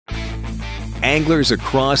Anglers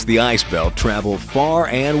across the ice belt travel far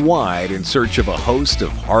and wide in search of a host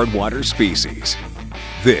of hardwater species.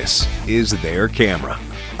 This is their camera,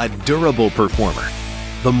 a durable performer.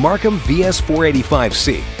 The MarCum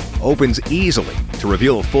VS485c opens easily to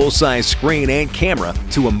reveal a full-size screen and camera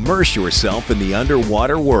to immerse yourself in the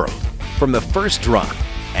underwater world. From the first drop,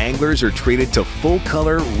 anglers are treated to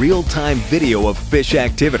full-color, real-time video of fish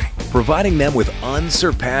activity, providing them with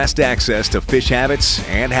unsurpassed access to fish habits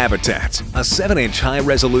and habitats. A 7-inch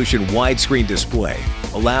high-resolution widescreen display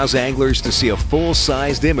allows anglers to see a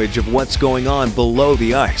full-sized image of what's going on below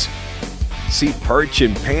the ice. See perch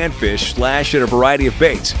and panfish slash at a variety of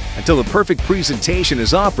baits until the perfect presentation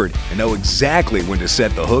is offered, and know exactly when to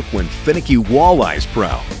set the hook when finicky walleyes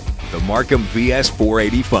prowl. The MarCum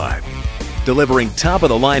VS485, delivering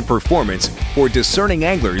top-of-the-line performance for discerning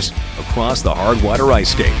anglers across the hardwater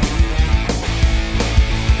ice skate.